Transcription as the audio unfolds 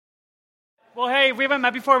Well, hey, if we haven't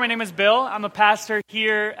met before, my name is Bill. I'm a pastor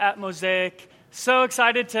here at Mosaic. So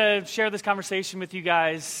excited to share this conversation with you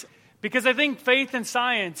guys because I think faith and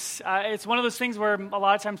science, it's one of those things where a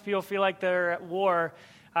lot of times people feel like they're at war.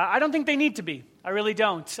 I don't think they need to be. I really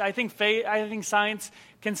don't. I think science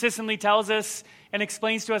consistently tells us and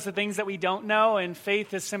explains to us the things that we don't know, and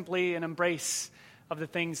faith is simply an embrace of the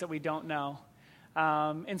things that we don't know.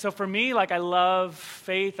 And so for me, I love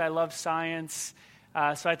faith, I love science.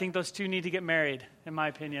 So I think those two need to get married, in my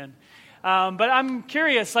opinion. But I'm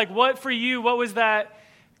curious, what was that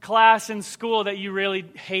class in school that you really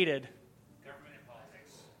hated? Government and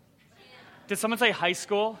politics. Did someone say high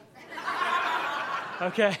school?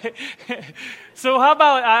 Okay. So how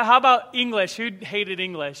about English? Who hated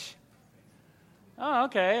English? Oh,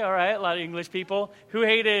 okay, all right, a lot of English people. Who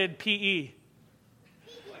hated PE?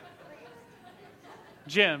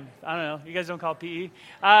 Gym. I don't know. You guys don't call it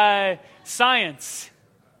PE. Science.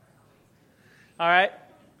 All right.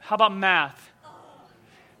 How about math?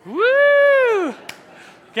 Woo!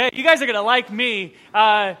 Okay, you guys are going to like me.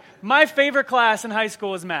 My favorite class in high school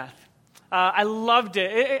was math. I loved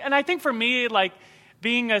it. And I think for me,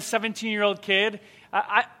 being a 17-year-old kid,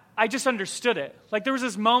 I just understood it. There was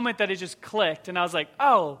this moment that it just clicked, and I was like,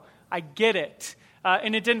 oh, I get it.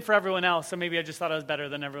 And it didn't for everyone else, so maybe I just thought I was better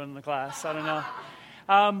than everyone in the class. I don't know.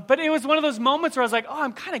 But it was one of those moments where I was like, oh,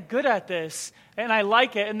 I'm kind of good at this, and I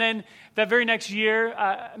like it. And then that very next year,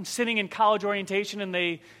 I'm sitting in college orientation, and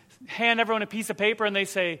they hand everyone a piece of paper, and they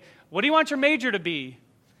say, what do you want your major to be?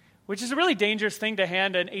 Which is a really dangerous thing to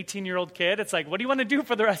hand an 18-year-old kid. It's like, what do you want to do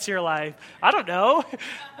for the rest of your life? I don't know.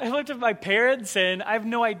 I looked at my parents, and I have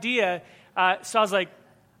no idea. So I was like,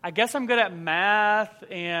 I guess I'm good at math,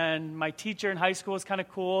 and my teacher in high school was kind of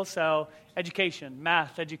cool, so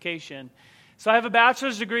math education. So I have a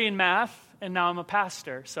bachelor's degree in math, and now I'm a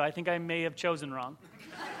pastor, so I think I may have chosen wrong.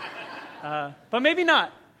 But maybe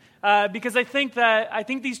not, because I think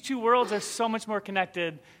these two worlds are so much more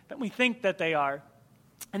connected than we think that they are.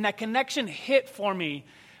 And that connection hit for me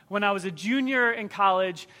when I was a junior in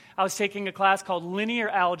college. I was taking a class called Linear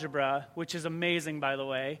Algebra, which is amazing, by the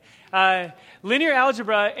way. Linear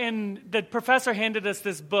Algebra, and the professor handed us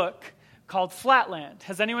this book called Flatland.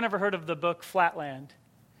 Has anyone ever heard of the book Flatland?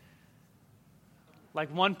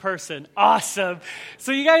 One person. Awesome.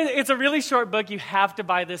 So you guys, it's a really short book. You have to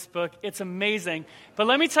buy this book. It's amazing. But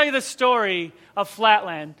let me tell you the story of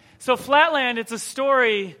Flatland. So Flatland, it's a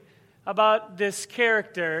story about this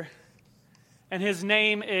character, and his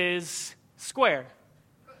name is Square,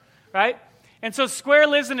 right? And so Square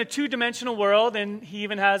lives in a two-dimensional world, and he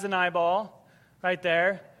even has an eyeball right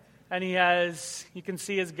there. And you can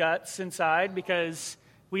see his guts inside because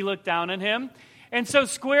we look down on him. And so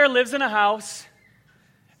Square lives in a house.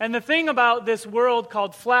 And the thing about this world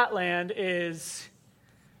called Flatland is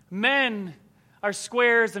men are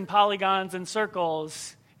squares and polygons and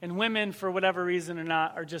circles, and women, for whatever reason or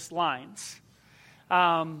not, are just lines.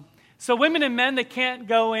 So women and men, they can't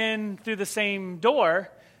go in through the same door,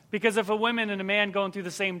 because if a woman and a man going through the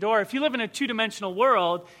same door, if you live in a two-dimensional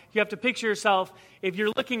world, you have to picture yourself, if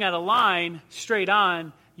you're looking at a line straight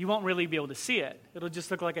on, you won't really be able to see it. It'll just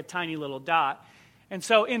look like a tiny little dot. And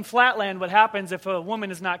so in Flatland, what happens if a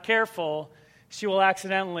woman is not careful, she will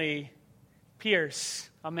accidentally pierce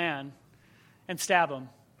a man and stab him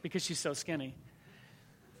because she's so skinny.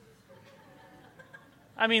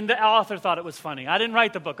 I mean, the author thought it was funny. I didn't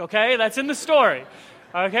write the book, okay? That's in the story,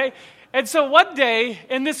 okay? And so one day,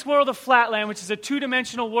 in this world of Flatland, which is a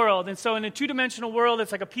two-dimensional world, and so in a two-dimensional world,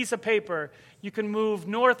 it's like a piece of paper. You can move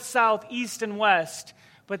north, south, east, and west,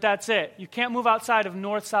 but that's it. You can't move outside of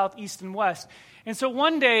north, south, east, and west. And so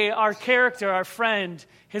one day, our character, our friend,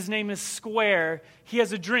 his name is Square, he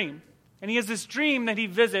has a dream. And he has this dream that he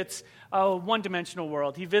visits a one-dimensional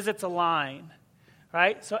world. He visits a line,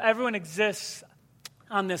 right? So everyone exists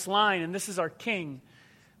on this line, and this is our king.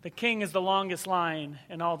 The king is the longest line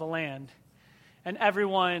in all the land. And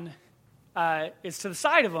everyone is to the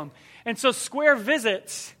side of him. And so Square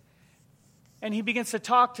visits, and he begins to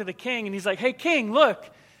talk to the king, and he's like, hey, king, look.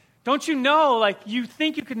 Don't you know, you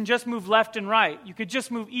think you can just move left and right. You could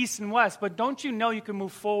just move east and west, but don't you know you can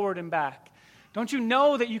move forward and back? Don't you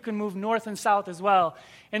know that you can move north and south as well?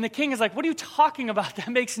 And the king is like, what are you talking about? That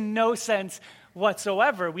makes no sense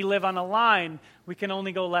whatsoever. We live on a line. We can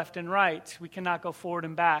only go left and right. We cannot go forward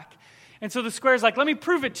and back. And so the square's like, let me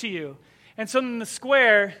prove it to you. And so then the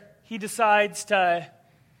square, he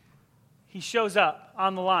shows up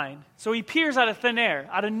on the line. So he appears out of thin air,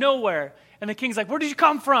 out of nowhere. And the king's like, where did you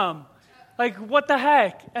come from? What the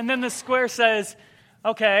heck? And then the square says,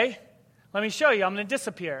 okay, let me show you. I'm going to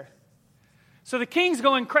disappear. So the king's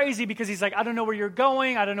going crazy because he's like, I don't know where you're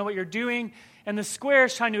going. I don't know what you're doing. And the square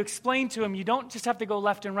is trying to explain to him, you don't just have to go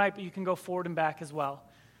left and right, but you can go forward and back as well.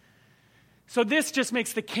 So this just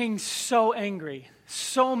makes the king so angry,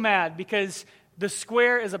 so mad, because the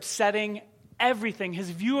square is upsetting everything, his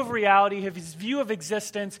view of reality, his view of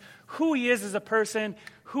existence, who he is as a person,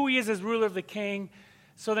 who he is as ruler of the king.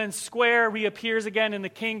 So then Square reappears again, and the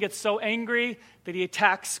king gets so angry that he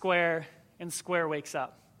attacks Square, and Square wakes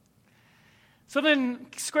up. So then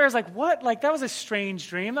Square's like, what? Like, that was a strange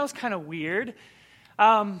dream. That was kind of weird.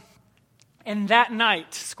 And that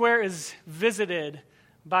night, Square is visited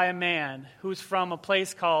by a man who's from a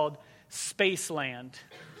place called Spaceland.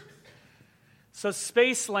 So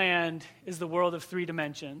Spaceland is the world of 3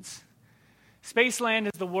 dimensions. Spaceland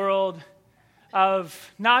is the world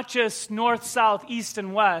of not just north, south, east,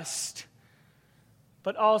 and west,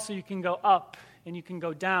 but also you can go up and you can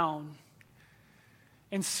go down.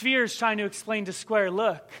 And Sphere's trying to explain to Square,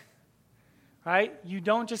 look, right? You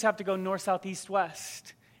don't just have to go north, south, east,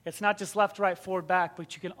 west. It's not just left, right, forward, back,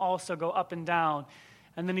 but you can also go up and down.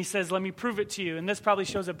 And then he says, let me prove it to you. And this probably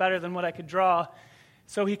shows it better than what I could draw.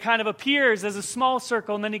 So he kind of appears as a small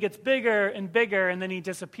circle, and then he gets bigger, and then he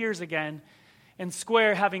disappears again. And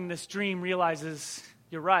Square, having this dream, realizes,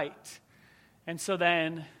 you're right. And so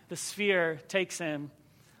then the sphere takes him,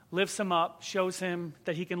 lifts him up, shows him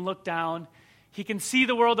that he can look down. He can see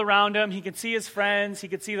the world around him. He can see his friends. He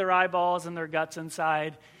can see their eyeballs and their guts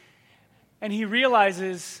inside. And he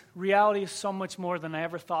realizes reality is so much more than I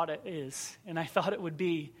ever thought it is, and I thought it would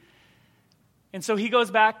be. And so he goes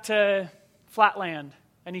back to Flatland,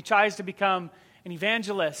 and he tries to become an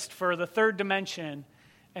evangelist for the 3rd dimension,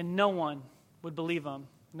 and no one would believe him.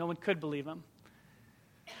 No one could believe him.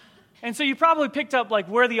 And so you probably picked up like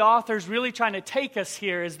where the author's really trying to take us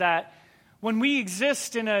here is that when we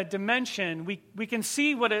exist in a dimension, we can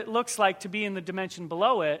see what it looks like to be in the dimension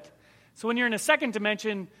below it. So when you're in a 2nd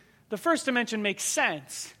dimension, the 1st dimension makes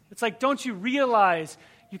sense. It's like, don't you realize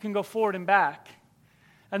you can go forward and back?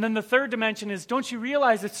 And then the 3rd dimension is, don't you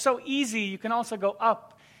realize it's so easy, you can also go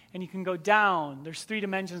up and you can go down. There's 3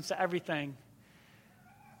 dimensions to everything.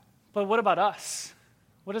 But what about us?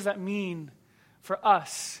 What does that mean for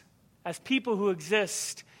us as people who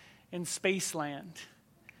exist in Spaceland?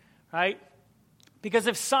 Right? Because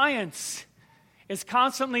if science is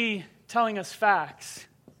constantly telling us facts,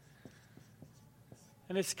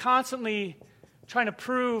 and it's constantly trying to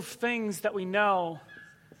prove things that we know,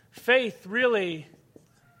 faith really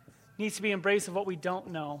needs to be embrace of what we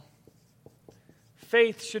don't know.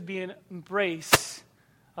 Faith should be an embrace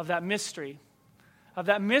of that mystery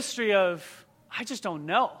of, I just don't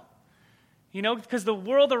know. You know, because the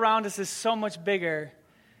world around us is so much bigger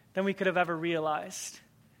than we could have ever realized.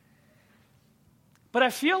 But I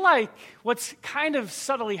feel like what's kind of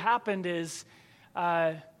subtly happened is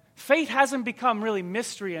faith hasn't become really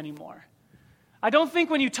mystery anymore. I don't think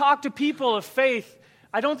when you talk to people of faith,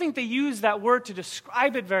 I don't think they use that word to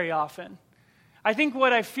describe it very often. I think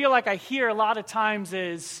what I feel like I hear a lot of times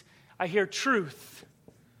is I hear truth.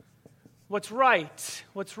 What's right?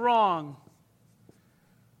 What's wrong?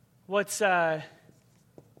 What's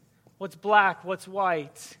black? What's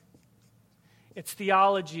white? It's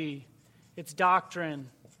theology. It's doctrine.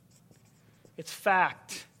 It's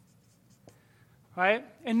fact. Right?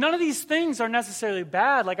 And none of these things are necessarily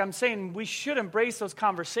bad. Like I'm saying, we should embrace those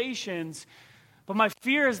conversations. But my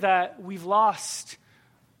fear is that we've lost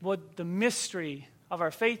what the mystery of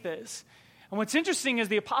our faith is. And what's interesting is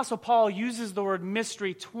the Apostle Paul uses the word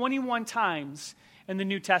mystery 21 times in the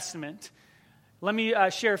New Testament. Let me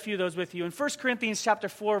share a few of those with you. In 1 Corinthians chapter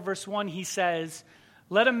 4, verse 1, he says,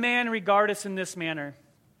 "Let a man regard us in this manner,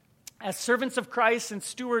 as servants of Christ and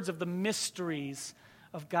stewards of the mysteries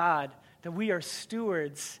of God," that we are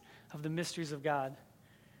stewards of the mysteries of God.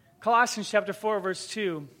 Colossians chapter 4, verse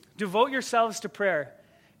 2, "Devote yourselves to prayer,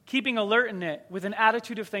 keeping alert in it with an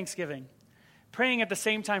attitude of thanksgiving, praying at the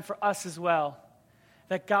same time for us as well,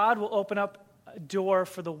 that God will open up a door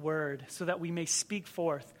for the word so that we may speak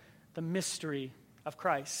forth the mystery of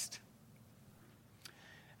Christ."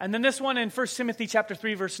 And then this one in 1 Timothy chapter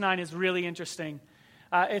 3, verse 9 is really interesting.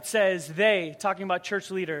 It says, "They," talking about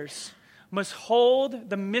church leaders, "must hold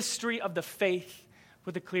the mystery of the faith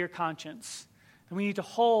with a clear conscience." And we need to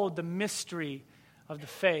hold the mystery of the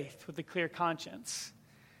faith with a clear conscience.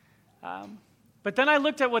 But then I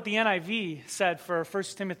looked at what the NIV said for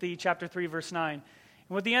 1 Timothy chapter 3, verse 9. And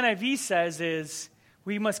what the NIV says is,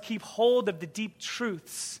 we must keep hold of the deep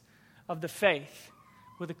truths of the faith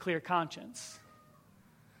with a clear conscience.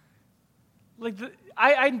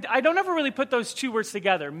 I don't ever really put those two words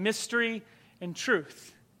together, mystery and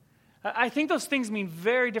truth. I think those things mean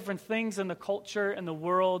very different things in the culture and the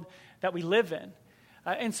world that we live in.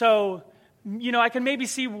 And so, I can maybe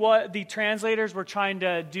see what the translators were trying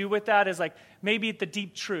to do with that is like maybe the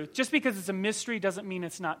deep truth. Just because it's a mystery doesn't mean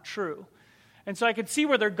it's not true. And so I could see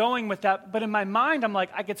where they're going with that. But in my mind, I'm like,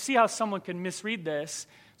 I could see how someone could misread this.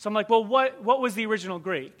 So I'm like, well, what was the original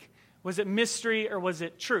Greek? Was it mystery or was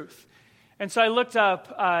it truth? And so I looked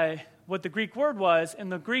up what the Greek word was,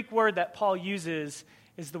 and the Greek word that Paul uses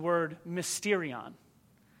is the word mysterion,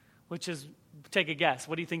 which is, take a guess,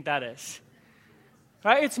 what do you think that is?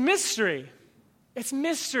 Right? It's mystery. It's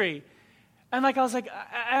mystery. And I was like,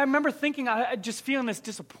 I remember thinking, I just feeling this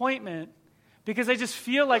disappointment because I just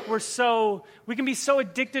feel like we can be so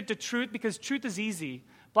addicted to truth because truth is easy.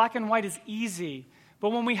 Black and white is easy. But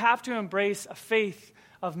when we have to embrace a faith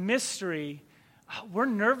of mystery, we're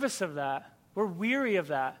nervous of that. We're weary of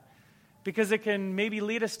that because it can maybe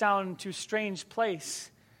lead us down to a strange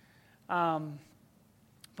place. But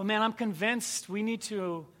man, I'm convinced we need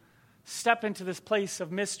to step into this place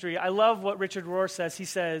of mystery. I love what Richard Rohr says. He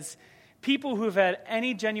says, people who have had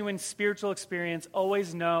any genuine spiritual experience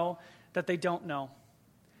always know that they don't know.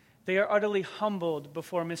 They are utterly humbled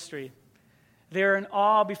before mystery. They are in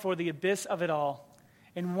awe before the abyss of it all,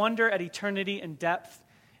 and wonder at eternity and depth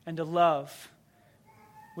and a love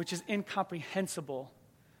which is incomprehensible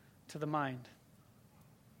to the mind.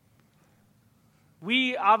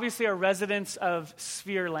 We obviously are residents of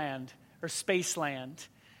sphere land or space land.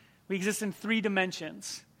 We exist in 3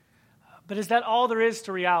 dimensions. But is that all there is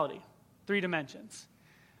to reality? 3 dimensions.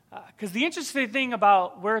 Because the interesting thing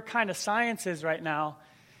about where kind of science is right now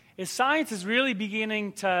is science is really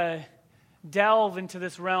beginning to delve into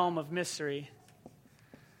this realm of mystery.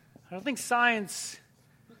 I don't think science,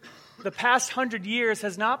 the past 100 years,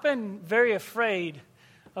 has not been very afraid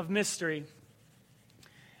of mystery.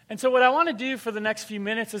 And so what I want to do for the next few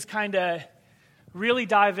minutes is kind of really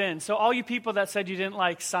dive in. So all you people that said you didn't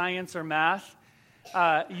like science or math,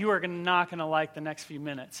 you are not going to like the next few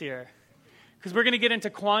minutes here. Because we're going to get into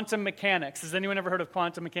quantum mechanics. Has anyone ever heard of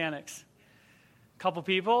quantum mechanics? Couple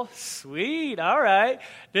people? Sweet. All right.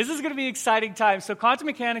 This is going to be an exciting time. So quantum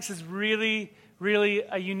mechanics is really, really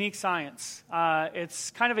a unique science.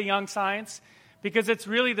 It's kind of a young science because it's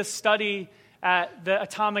really the study at the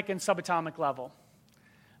atomic and subatomic level.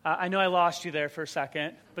 I know I lost you there for a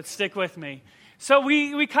second, but stick with me. So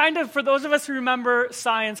we kind of, for those of us who remember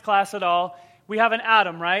science class at all, we have an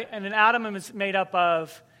atom, right? And an atom is made up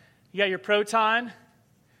of, you got your proton,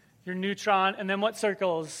 your neutron, and then what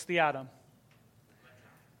circles the atom?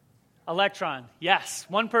 Electron. Yes,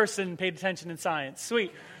 one person paid attention in science.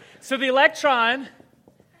 Sweet. So the electron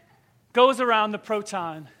goes around the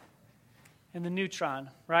proton and the neutron,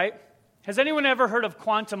 right? Has anyone ever heard of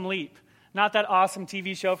Quantum Leap? Not that awesome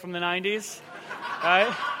TV show from the 90s,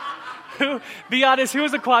 right? Be honest, who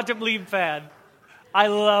was a Quantum Leap fan? I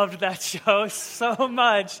loved that show so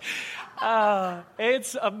much.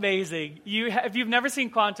 It's amazing. If you've never seen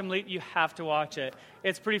Quantum Leap, you have to watch it.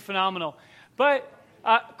 It's pretty phenomenal. But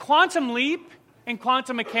Quantum Leap and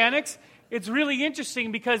quantum mechanics, it's really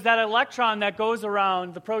interesting because that electron that goes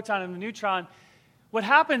around the proton and the neutron, what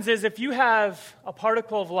happens is if you have a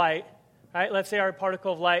particle of light, right? Let's say our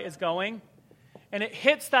particle of light is going, and it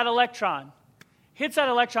hits that electron. It's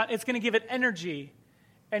going to give it energy,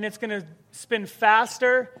 and it's going to spin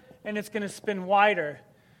faster, and it's going to spin wider.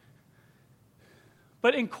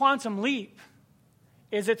 But in quantum leap,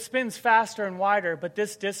 it spins faster and wider, but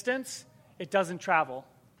this distance, it doesn't travel.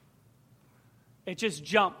 It just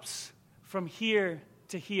jumps from here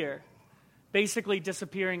to here, basically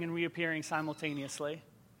disappearing and reappearing simultaneously.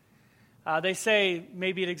 They say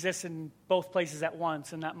maybe it exists in both places at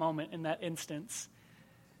once in that moment, in that instance.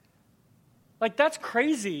 Like, that's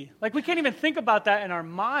crazy. Like, we can't even think about that in our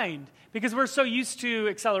mind because we're so used to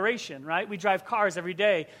acceleration, right? We drive cars every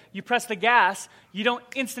day. You press the gas, you don't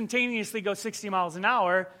instantaneously go 60 miles an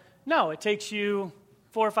hour. No, it takes you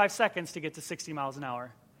 4 or 5 seconds to get to 60 miles an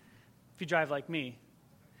hour if you drive like me.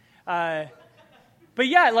 But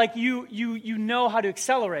yeah, like you know how to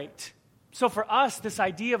accelerate. So for us, this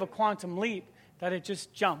idea of a quantum leap, that it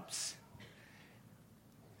just jumps.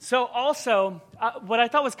 So also, what I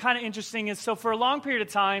thought was kind of interesting is, so for a long period of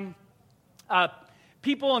time,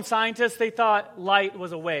 people and scientists, they thought light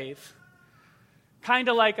was a wave, kind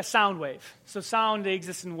of like a sound wave. So sound, they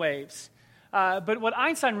exist in waves. But what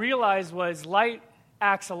Einstein realized was light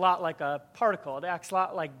acts a lot like a particle. It acts a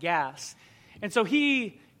lot like gas. And so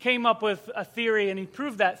he came up with a theory, and he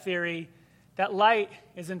proved that theory, that light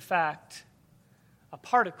is in fact a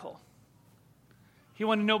particle. He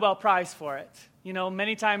won a Nobel Prize for it. You know,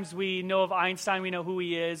 many times we know of Einstein, we know who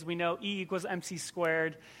he is, we know E equals mc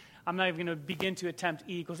squared. I'm not even going to begin to attempt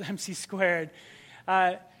E equals mc squared.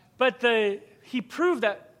 But he proved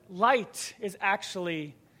that light is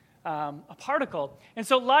actually a particle. And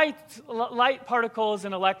so light particles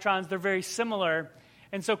and electrons, they're very similar.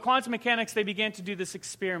 And so quantum mechanics, they began to do this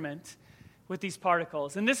experiment with these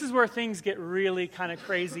particles. And this is where things get really kind of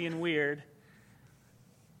crazy and weird.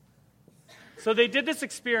 So they did this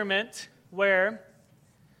experiment where,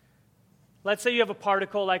 let's say you have a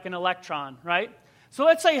particle like an electron, right? So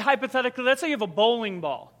let's say hypothetically, let's say you have a bowling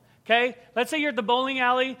ball, okay? Let's say you're at the bowling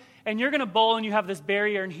alley and you're going to bowl and you have this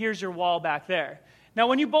barrier and here's your wall back there. Now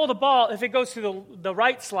when you bowl the ball, if it goes through the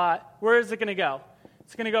right slot, where is it going to go?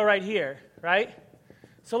 It's going to go right here, right?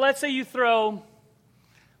 So let's say you throw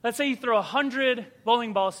 100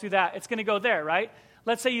 bowling balls through that. It's going to go there, right?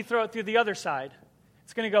 Let's say you throw it through the other side.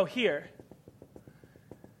 It's going to go here.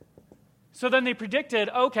 So then they predicted,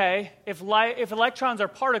 okay, if electrons are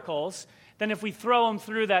particles, then if we throw them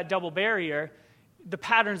through that double barrier, the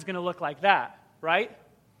pattern's going to look like that, right?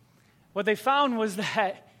 What they found was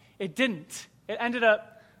that it didn't. It ended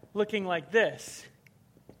up looking like this.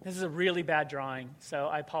 This is a really bad drawing, so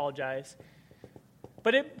I apologize.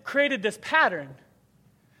 But it created this pattern.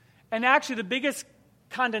 And actually, the biggest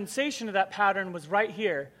condensation of that pattern was right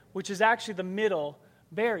here, which is actually the middle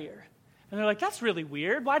barrier. And they're like, that's really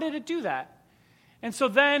weird. Why did it do that? And so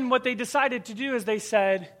then what they decided to do is they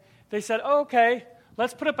said, oh, okay,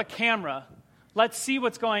 let's put up a camera. Let's see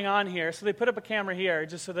what's going on here. So they put up a camera here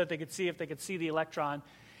just so that they could see if they could see the electron.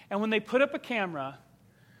 And when they put up a camera,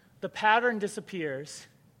 the pattern disappears,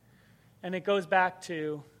 and it goes back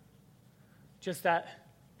to just that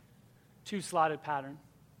two-slotted pattern.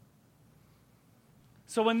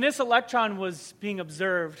 So when this electron was being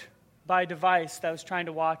observed by a device that was trying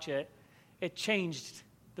to watch it, it changed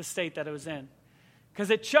the state that it was in. Because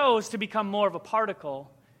it chose to become more of a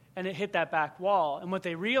particle, and it hit that back wall. And what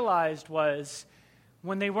they realized was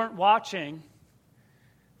when they weren't watching,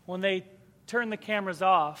 when they turned the cameras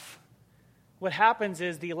off, what happens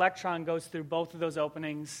is the electron goes through both of those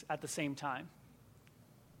openings at the same time.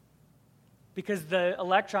 Because the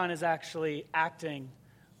electron is actually acting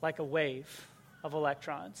like a wave of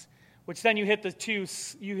electrons, which then you hit the two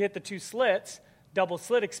slits, double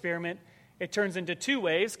slit experiment, it turns into two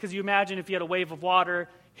waves, because you imagine if you had a wave of water,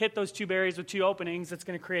 hit those two barriers with two openings, it's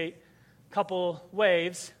going to create a couple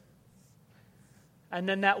waves. And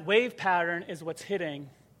then that wave pattern is what's hitting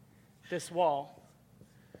this wall.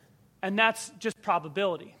 And that's just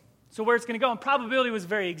probability. So where it's going to go, and probability was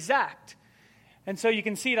very exact. And so you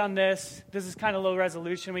can see it on this. This is kind of low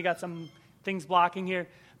resolution. We got some things blocking here.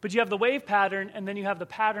 But you have the wave pattern, and then you have the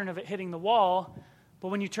pattern of it hitting the wall. But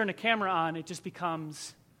when you turn the camera on, it just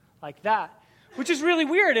becomes like that, which is really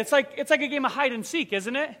weird. It's like a game of hide and seek,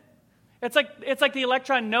 isn't it? It's like the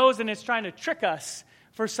electron knows and it's trying to trick us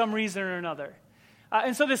for some reason or another.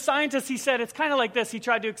 And so this scientist, he said, it's kind of like this. He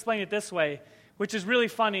tried to explain it this way, which is really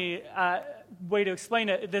funny way to explain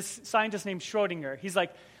it. This scientist named Schrodinger, he's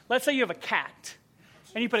like, let's say you have a cat,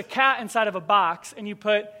 and you put a cat inside of a box, and you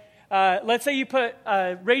put, let's say you put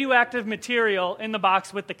radioactive material in the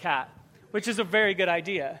box with the cat, which is a very good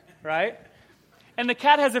idea, right? And the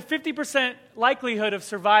cat has a 50% likelihood of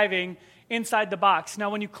surviving inside the box. Now,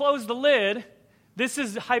 when you close the lid, this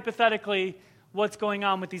is hypothetically what's going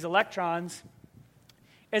on with these electrons,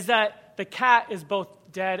 is that the cat is both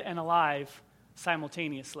dead and alive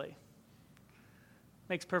simultaneously.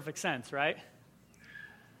 Makes perfect sense, right?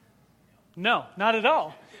 No, not at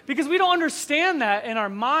all. Because we don't understand that in our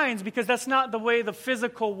minds, because that's not the way the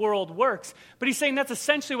physical world works. But he's saying that's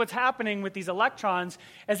essentially what's happening with these electrons,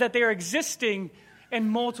 is that they are existing in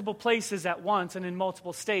multiple places at once and in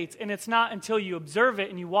multiple states. And it's not until you observe it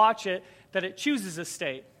and you watch it that it chooses a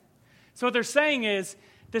state. So what they're saying is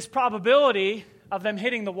this probability of them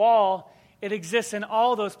hitting the wall, it exists in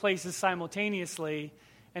all those places simultaneously,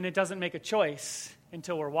 and it doesn't make a choice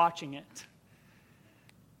until we're watching it.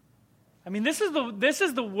 I mean, this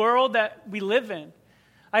is the world that we live in.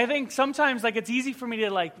 I think sometimes it's easy for me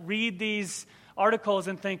to read these articles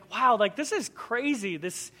and think, wow, this is crazy.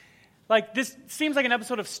 This seems like an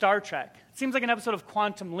episode of Star Trek. It seems like an episode of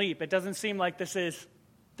Quantum Leap. It doesn't seem like this is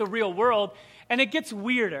the real world, and it gets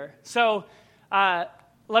weirder. So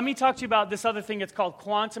let me talk to you about this other thing. It's called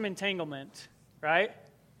quantum entanglement, right?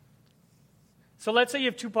 So let's say you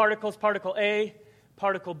have two particles, particle A,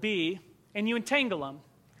 particle B, and you entangle them.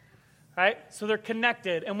 Right? So they're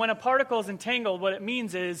connected. And when a particle is entangled, what it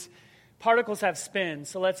means is particles have spin.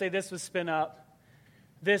 So let's say this was spin up.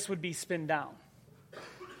 This would be spin down.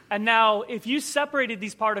 And now, if you separated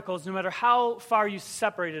these particles, no matter how far you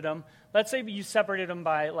separated them, let's say you separated them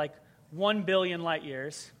by 1 billion light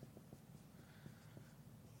years.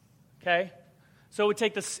 Okay? So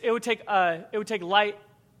it would take light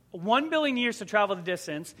 1 billion years to travel the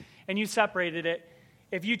distance, and you separated it.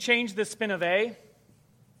 If you change the spin of A,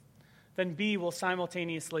 then B will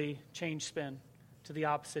simultaneously change spin to the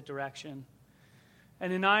opposite direction.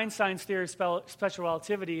 And in Einstein's theory of special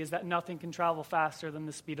relativity is that nothing can travel faster than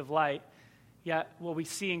the speed of light. Yet what we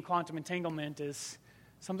see in quantum entanglement is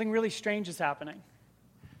something really strange is happening.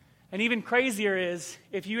 And even crazier is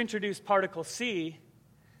if you introduce particle C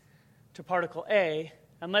to particle A,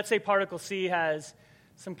 and let's say particle C has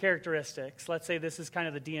some characteristics. Let's say this is kind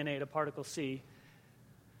of the DNA to particle C.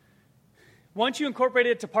 Once you incorporate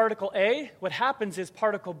it to particle A, what happens is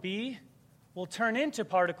particle B will turn into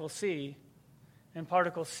particle C, and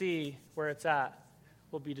particle C, where it's at,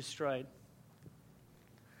 will be destroyed.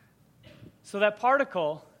 So that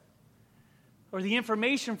particle, or the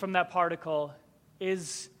information from that particle,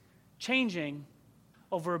 is changing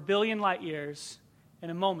over 1 billion light years in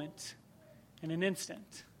a moment, in an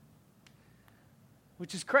instant.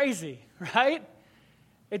 Which is crazy, right?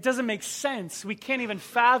 It doesn't make sense. We can't even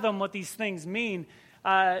fathom what these things mean.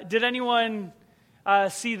 Did anyone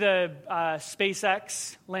see the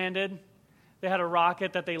SpaceX landed? They had a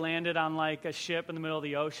rocket that they landed on like a ship in the middle of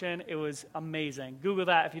the ocean. It was amazing. Google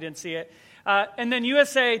that if you didn't see it. And then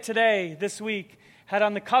USA Today this week had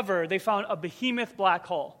on the cover, they found a behemoth black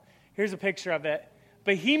hole. Here's a picture of it.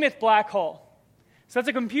 Behemoth black hole. So it's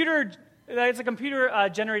a computer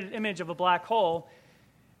generated image of a black hole.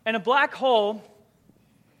 And a black hole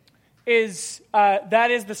is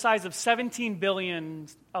the size of 17 billion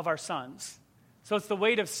of our suns. So it's the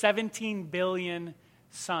weight of 17 billion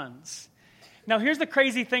suns. Now, here's the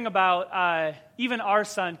crazy thing about even our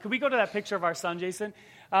sun. Could we go to that picture of our sun, Jason?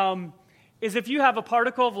 Is if you have a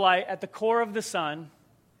particle of light at the core of the sun,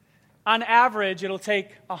 on average, it'll take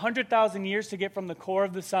 100,000 years to get from the core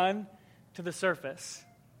of the sun to the surface.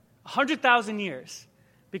 100,000 years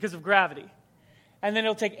because of gravity. And then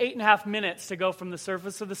it'll take 8.5 minutes to go from the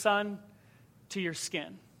surface of the sun to your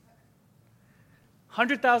skin.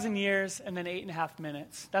 100,000 years and then 8.5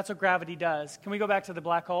 minutes. That's what gravity does. Can we go back to the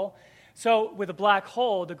black hole? So with a black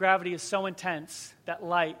hole, the gravity is so intense that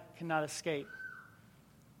light cannot escape.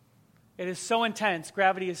 It is so intense,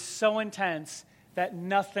 gravity is so intense that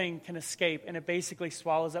nothing can escape, and it basically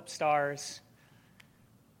swallows up stars.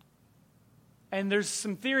 And there's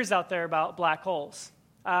some theories out there about black holes.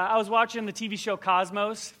 I was watching the TV show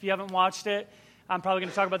Cosmos. If you haven't watched it, I'm probably going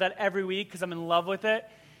to talk about that every week because I'm in love with it.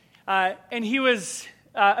 And he was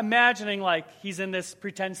imagining like he's in this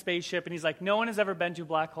pretend spaceship, and he's like, no one has ever been to a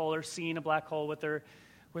black hole or seen a black hole with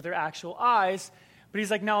their actual eyes. But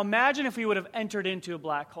he's like, now imagine if we would have entered into a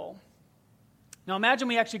black hole. Now imagine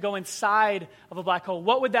we actually go inside of a black hole.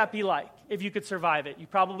 What would that be like if you could survive it? You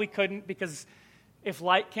probably couldn't, because if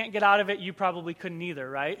light can't get out of it, you probably couldn't either,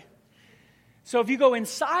 right? So if you go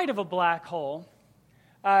inside of a black hole,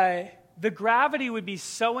 the gravity would be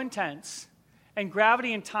so intense, and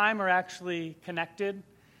gravity and time are actually connected,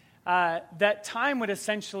 that time would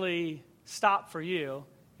essentially stop for you.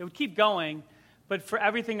 It would keep going, but for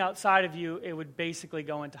everything outside of you, it would basically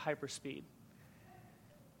go into hyperspeed.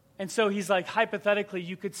 And so he's like, hypothetically,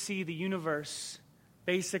 you could see the universe,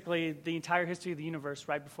 basically the entire history of the universe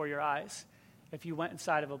right before your eyes if you went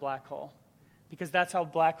inside of a black hole. Because that's how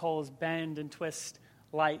black holes bend and twist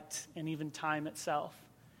light and even time itself.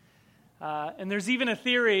 And there's even a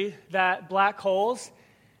theory that black holes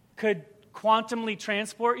could quantumly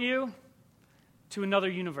transport you to another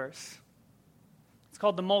universe. It's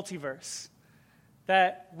called the multiverse.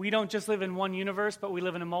 That we don't just live in one universe, but we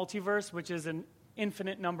live in a multiverse, which is an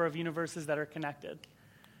infinite number of universes that are connected.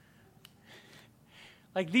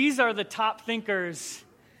 Like, these are the top thinkers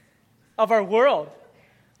of our world.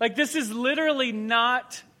 Like, this is literally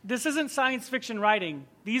not, this isn't science fiction writing.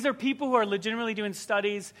 These are people who are legitimately doing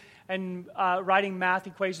studies and writing math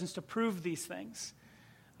equations to prove these things.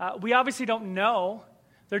 We obviously don't know.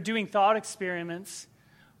 They're doing thought experiments.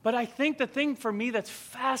 But I think the thing for me that's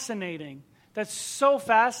fascinating, that's so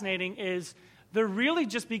fascinating, is they're really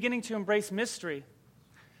just beginning to embrace mystery.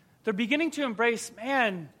 They're beginning to embrace,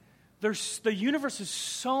 man, the universe is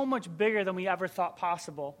so much bigger than we ever thought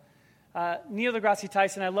possible. Neil deGrasse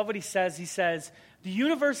Tyson, I love what he says. He says, the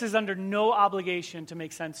universe is under no obligation to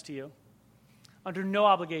make sense to you. Under no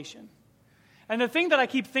obligation. And the thing that I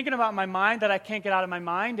keep thinking about in my mind that I can't get out of my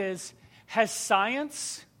mind is, has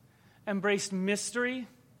science embraced mystery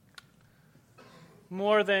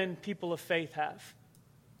more than people of faith have?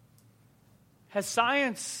 Has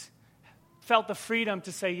science felt the freedom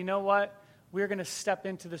to say, you know what, we're going to step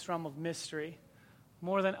into this realm of mystery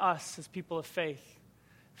more than us as people of faith?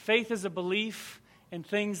 Faith is a belief in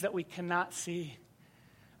things that we cannot see.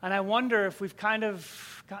 And I wonder if we've kind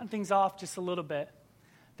of gotten things off just a little bit.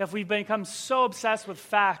 That if we've become so obsessed with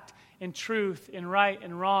fact and truth and right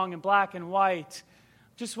and wrong and black and white,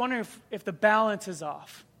 just wondering if the balance is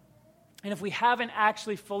off. And if we haven't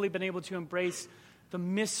actually fully been able to embrace the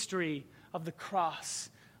mystery of the cross,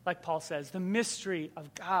 like Paul says, the mystery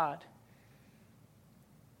of God.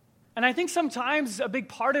 And I think sometimes a big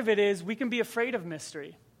part of it is we can be afraid of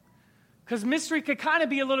mystery. Because mystery could kind of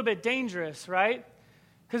be a little bit dangerous, right?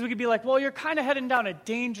 Because we could be like, well, you're kind of heading down a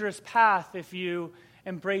dangerous path if you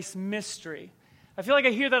embrace mystery. I feel like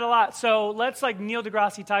I hear that a lot. So let's, like Neil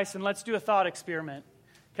deGrasse Tyson, let's do a thought experiment.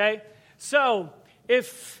 Okay? So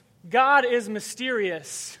if God is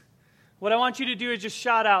mysterious, what I want you to do is just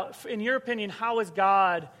shout out, in your opinion, how is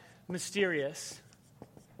God mysterious?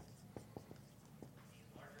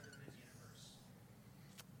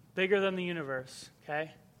 Bigger than the universe,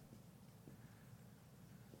 okay?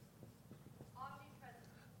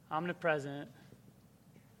 Omnipresent.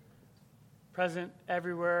 Present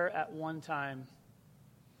everywhere at one time.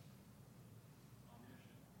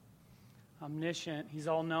 Omniscient. He's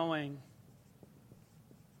all-knowing.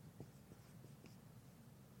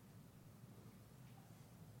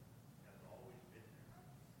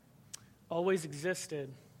 Always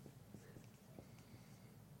existed.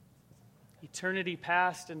 Eternity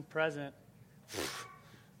past and present.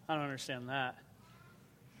 I don't understand that.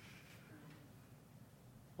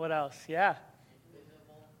 What else? Yeah.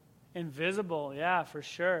 Invisible. Yeah, for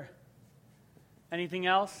sure. Anything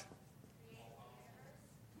else?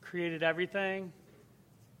 Created everything.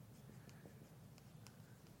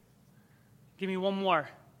 Give me one more.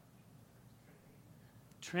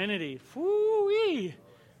 Trinity. Woo-wee.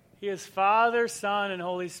 He is Father, Son, and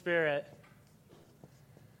Holy Spirit.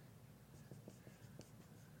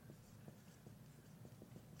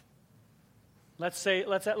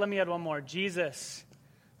 Let me add one more. Jesus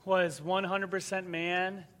was 100%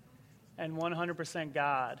 man and 100%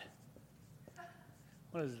 God.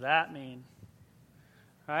 What does that mean?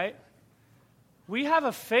 Right? We have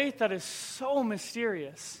a faith that is so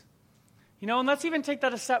mysterious. And let's even take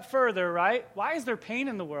that a step further, right? Why is there pain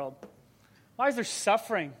in the world? Why is there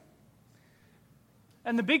suffering?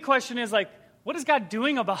 And the big question is, what is God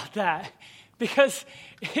doing about that? Because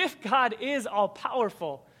if God is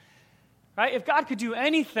all-powerful, right? If God could do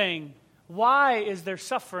anything, why is there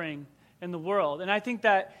suffering in the world? And I think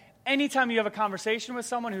that anytime you have a conversation with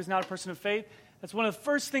someone who's not a person of faith, that's one of the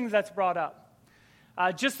first things that's brought up.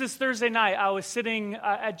 Just this Thursday night, I was sitting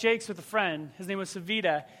at Jake's with a friend. His name was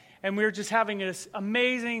Savita, and we were just having this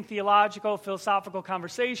amazing theological, philosophical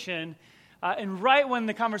conversation. And right when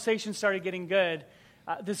the conversation started getting good,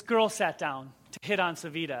 this girl sat down to hit on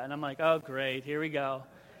Savita. And I'm like, oh, great, here we go.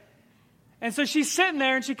 And so she's sitting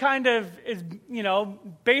there, and she kind of is,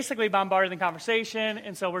 basically bombarding the conversation.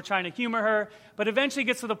 And so we're trying to humor her. But eventually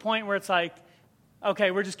gets to the point where it's like, okay,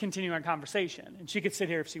 we're just continuing our conversation. And she could sit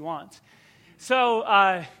here if she wants. So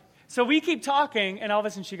we keep talking, and all of a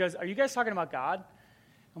sudden she goes, are you guys talking about God?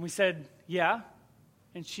 And we said, yeah.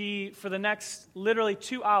 And she, for the next literally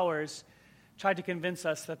 2 hours, tried to convince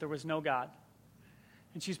us that there was no God.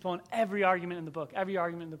 And she's pulling every argument in the book.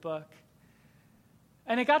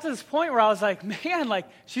 And it got to this point where I was like, man,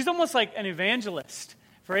 she's almost like an evangelist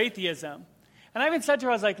for atheism. And I even said to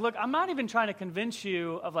her, I was like, look, I'm not even trying to convince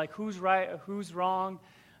you of who's right or who's wrong.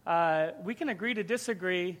 We can agree to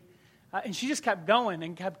disagree. And she just kept going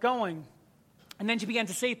and kept going. And then she began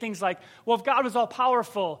to say things like, well, if God was all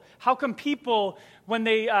powerful, how come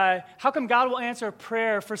how come God will answer a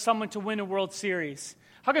prayer for someone to win a World Series?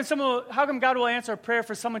 How come God will answer a prayer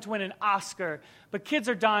for someone to win an Oscar, but kids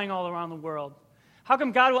are dying all around the world? How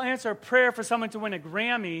come God will answer a prayer for someone to win a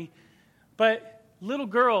Grammy, but little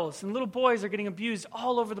girls and little boys are getting abused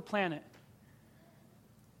all over the planet?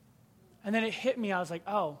 And then it hit me. I was like,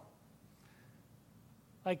 oh,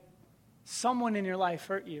 someone in your life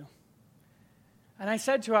hurt you. And I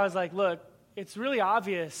said to her, I was like, look, it's really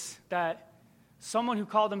obvious that someone who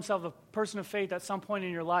called themselves a person of faith at some point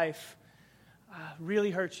in your life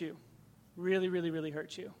really hurt you. Really, really, really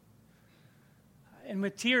hurt you. And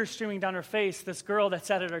with tears streaming down her face, this girl that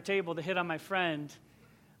sat at our table to hit on my friend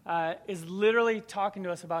is literally talking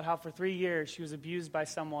to us about how for 3 years she was abused by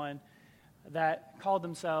someone that called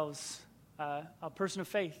themselves a person of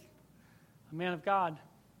faith, a man of God.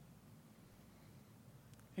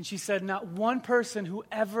 And she said, not one person who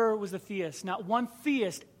ever was a theist, not one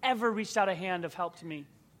theist ever reached out a hand of help to me.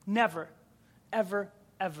 Never, ever,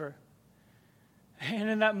 ever. And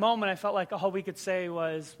in that moment, I felt like all we could say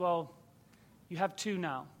was, well, you have two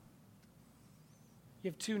now.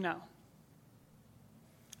 You have two now.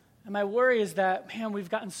 And my worry is that, man, we've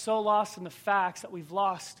gotten so lost in the facts that we've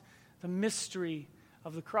lost the mystery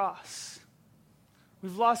of the cross.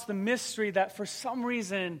 We've lost the mystery that for some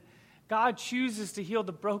reason, God chooses to heal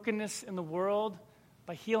the brokenness in the world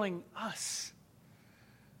by healing us.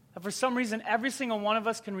 That for some reason, every single one of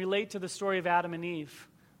us can relate to the story of Adam and Eve.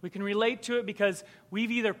 We can relate to it because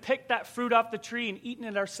we've either picked that fruit off the tree and eaten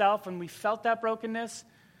it ourselves and we felt that brokenness,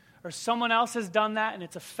 or someone else has done that and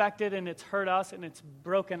it's affected and it's hurt us and it's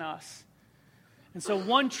broken us. And so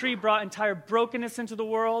one tree brought entire brokenness into the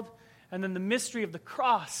world, and then the mystery of the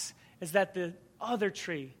cross is that the other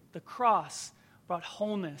tree, the cross, brought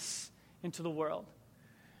wholeness into the world.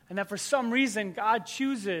 And that for some reason, God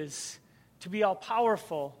chooses to be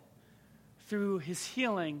all-powerful through his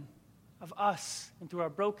healing of us and through our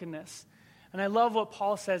brokenness. And I love what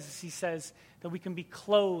Paul says as he says that we can be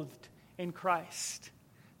clothed in Christ,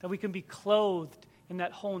 that we can be clothed in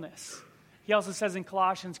that wholeness. He also says in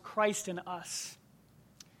Colossians, Christ in us,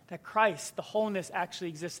 that Christ, the wholeness, actually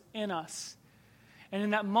exists in us. And in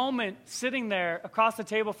that moment, sitting there across the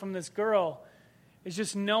table from this girl is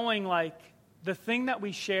just knowing, like, the thing that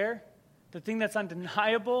we share, the thing that's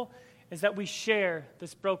undeniable, is that we share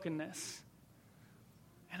this brokenness.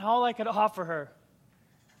 And all I could offer her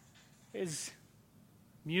is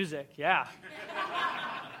music, yeah.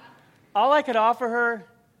 All I could offer her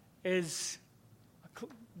is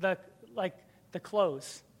the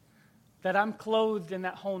clothes, that I'm clothed in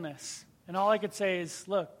that wholeness. And all I could say is,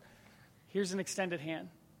 look, here's an extended hand.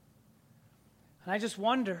 And I just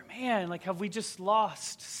wonder, man, like, have we just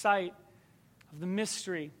lost sight of the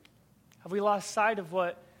mystery? Have we lost sight of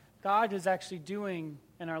what God is actually doing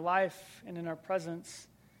in our life and in our presence?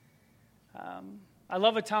 I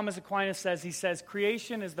love what Thomas Aquinas says. He says,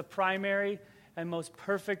 creation is the primary and most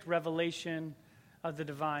perfect revelation of the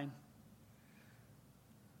divine.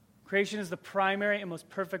 Creation is the primary and most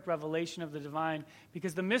perfect revelation of the divine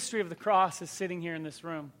because the mystery of the cross is sitting here in this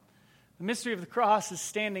room. The mystery of the cross is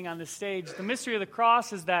standing on this stage. The mystery of the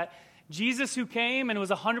cross is that Jesus, who came and was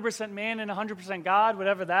 100% man and 100% God,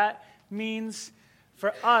 whatever that means,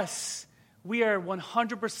 for us, we are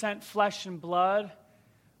 100% flesh and blood,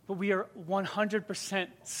 but we are 100%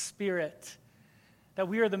 spirit. That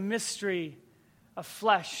we are the mystery of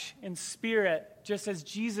flesh and spirit, just as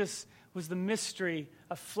Jesus was the mystery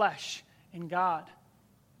of flesh and God.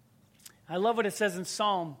 I love what it says in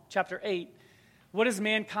Psalm chapter 8. What is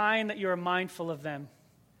mankind that you are mindful of them?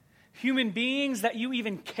 Human beings that you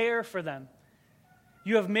even care for them.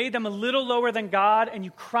 You have made them a little lower than God, and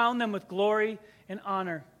you crown them with glory and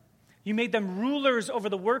honor. You made them rulers over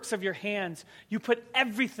the works of your hands. You put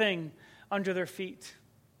everything under their feet.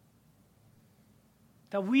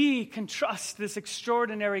 That we can trust this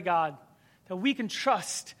extraordinary God. That we can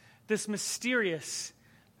trust this mysterious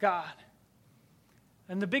God.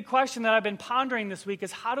 And the big question that I've been pondering this week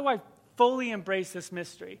is, how do I fully embrace this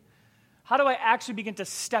mystery? How do I actually begin to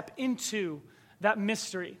step into that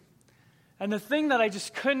mystery? And the thing that I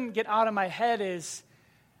just couldn't get out of my head is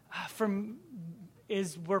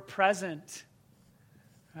we're present,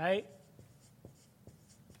 right?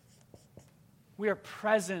 We are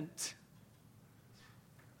present.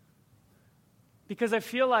 Because I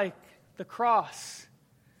feel like the cross,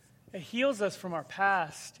 it heals us from our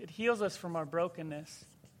past. It heals us from our brokenness.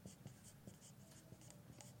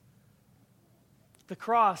 The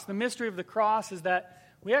cross, the mystery of the cross is that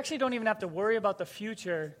we actually don't even have to worry about the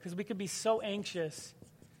future because we could be so anxious.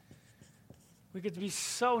 We could be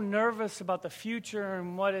so nervous about the future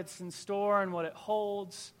and what it's in store and what it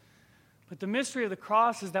holds. But the mystery of the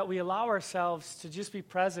cross is that we allow ourselves to just be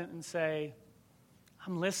present and say,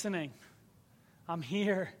 I'm listening. I'm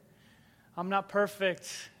here. I'm not perfect.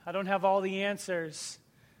 I don't have all the answers.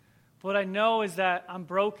 But what I know is that I'm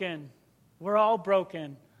broken. We're all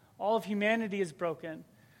broken. All of humanity is broken.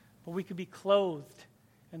 But we could be clothed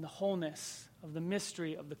in the wholeness of the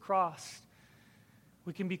mystery of the cross.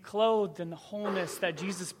 We can be clothed in the wholeness that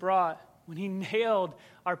Jesus brought when he nailed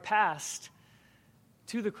our past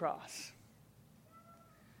to the cross.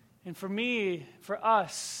 And for me, for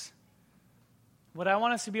us, what I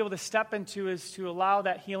want us to be able to step into is to allow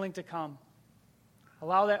that healing to come.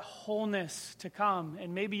 Allow that wholeness to come.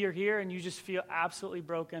 And maybe you're here and you just feel absolutely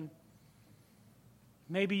broken.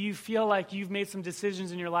 Maybe you feel like you've made some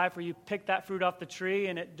decisions in your life where you picked that fruit off the tree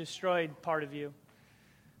and it destroyed part of you.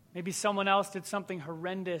 Maybe someone else did something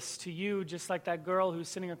horrendous to you, just like that girl who's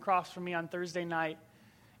sitting across from me on Thursday night.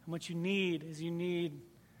 And what you need is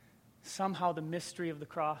somehow the mystery of the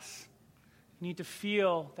cross. You need to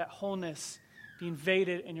feel that wholeness be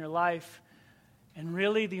invaded in your life. And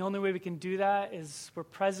really, the only way we can do that is we're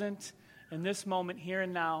present in this moment, here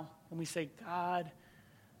and now, and we say, God,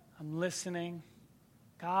 I'm listening.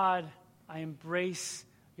 God, I embrace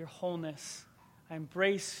your wholeness. I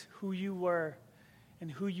embrace who you were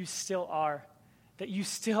and who you still are, that you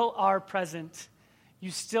still are present.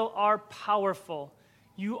 You still are powerful.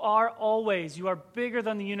 You are always. You are bigger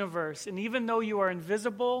than the universe. And even though you are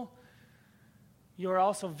invisible, you are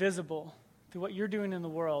also visible through what you're doing in the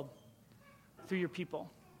world, through your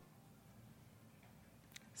people.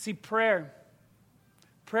 See, prayer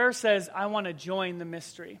says, I want to join the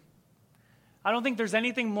mystery. I don't think there's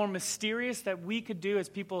anything more mysterious that we could do as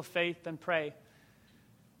people of faith than pray.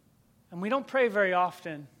 And we don't pray very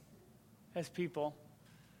often as people.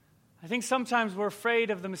 I think sometimes we're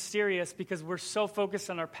afraid of the mysterious because we're so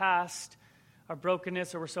focused on our past, our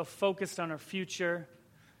brokenness, or we're so focused on our future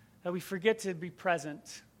that we forget to be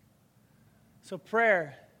present. So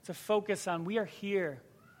prayer, it's a focus on we are here,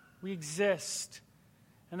 we exist,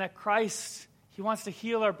 and that Christ, he wants to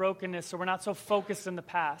heal our brokenness so we're not so focused in the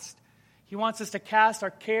past. He wants us to cast our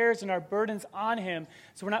cares and our burdens on him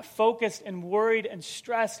so we're not focused and worried and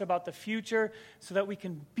stressed about the future so that we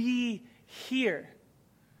can be here.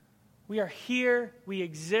 We are here, we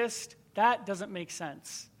exist. That doesn't make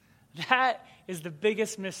sense. That is the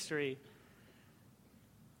biggest mystery.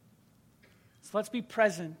 So let's be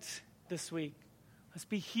present this week. Let's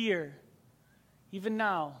be here, even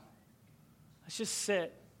now. Let's just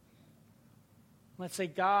sit. Let's say,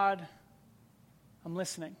 God, I'm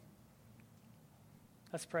listening.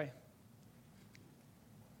 Let's pray.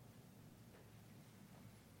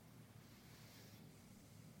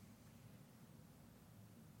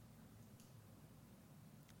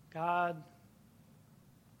 God,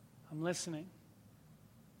 I'm listening.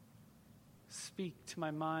 Speak to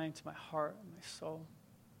my mind, to my heart, and my soul.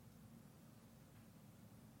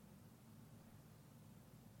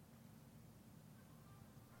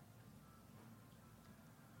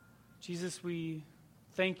 Jesus, we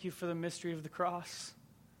thank you for the mystery of the cross.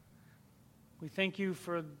 We thank you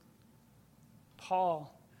for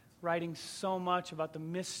Paul writing so much about the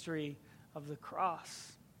mystery of the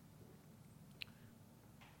cross.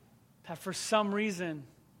 That for some reason,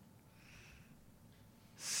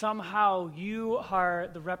 somehow you are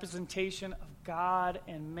the representation of God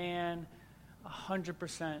and man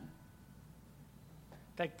 100%.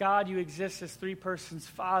 That God, you exist as three persons,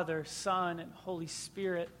 Father, Son, and Holy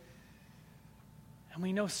Spirit. And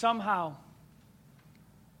we know somehow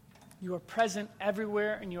you are present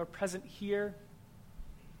everywhere and you are present here.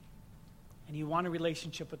 And you want a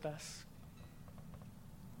relationship with us.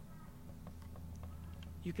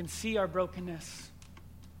 You can see our brokenness.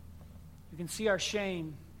 You can see our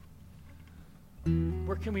shame.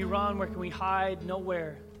 Where can we run? Where can we hide?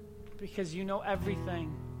 Nowhere. Because you know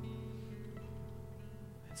everything.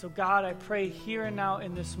 And so God, I pray here and now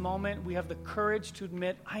in this moment, we have the courage to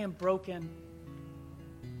admit, I am broken.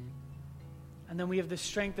 And then we have the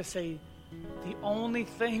strength to say, the only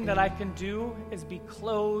thing that I can do is be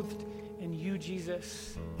clothed in you,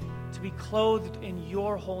 Jesus. To be clothed in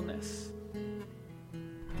your wholeness.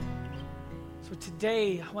 So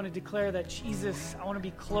today, I want to declare that, Jesus, I want to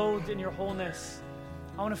be clothed in your wholeness.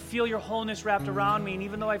 I want to feel your wholeness wrapped around me. And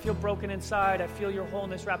even though I feel broken inside, I feel your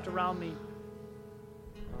wholeness wrapped around me.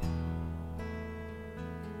 And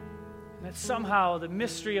that somehow the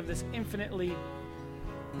mystery of this infinitely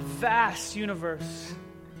vast universe,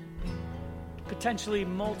 potentially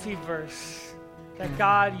multiverse, that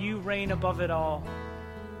God, you reign above it all.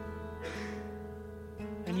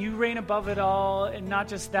 And you reign above it all, and not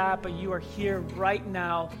just that, but you are here right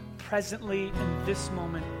now, presently in this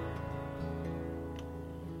moment.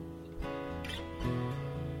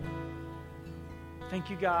 Thank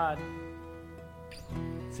you, God.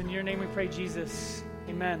 It's in your name we pray, Jesus.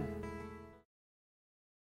 Amen.